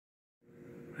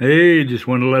Hey, just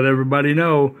wanted to let everybody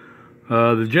know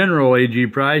the General AG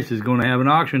Price is going to have an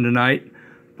auction tonight,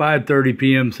 5:30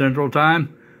 p.m. Central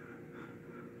Time.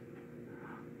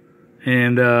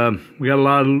 And we got a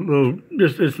lot of little,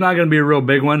 it's not going to be a real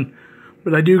big one,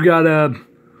 but I do got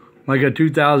like a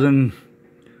 2000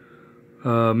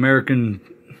 American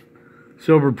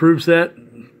silver proof set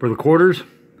for the quarters.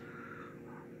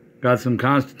 Got some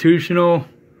Constitutional,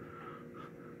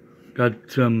 got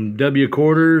some W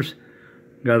quarters,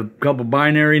 got a couple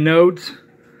binary notes.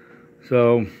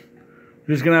 So I'm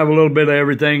just gonna have a little bit of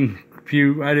everything.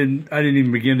 I didn't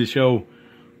even begin to show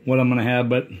what I'm gonna have,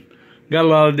 but got a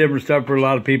lot of different stuff for a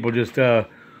lot of people. Just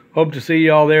hope to see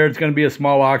you all there. It's gonna be a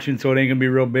small auction, so it ain't gonna be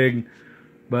real big,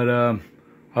 but I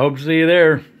hope to see you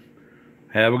there.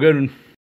 Have a good one.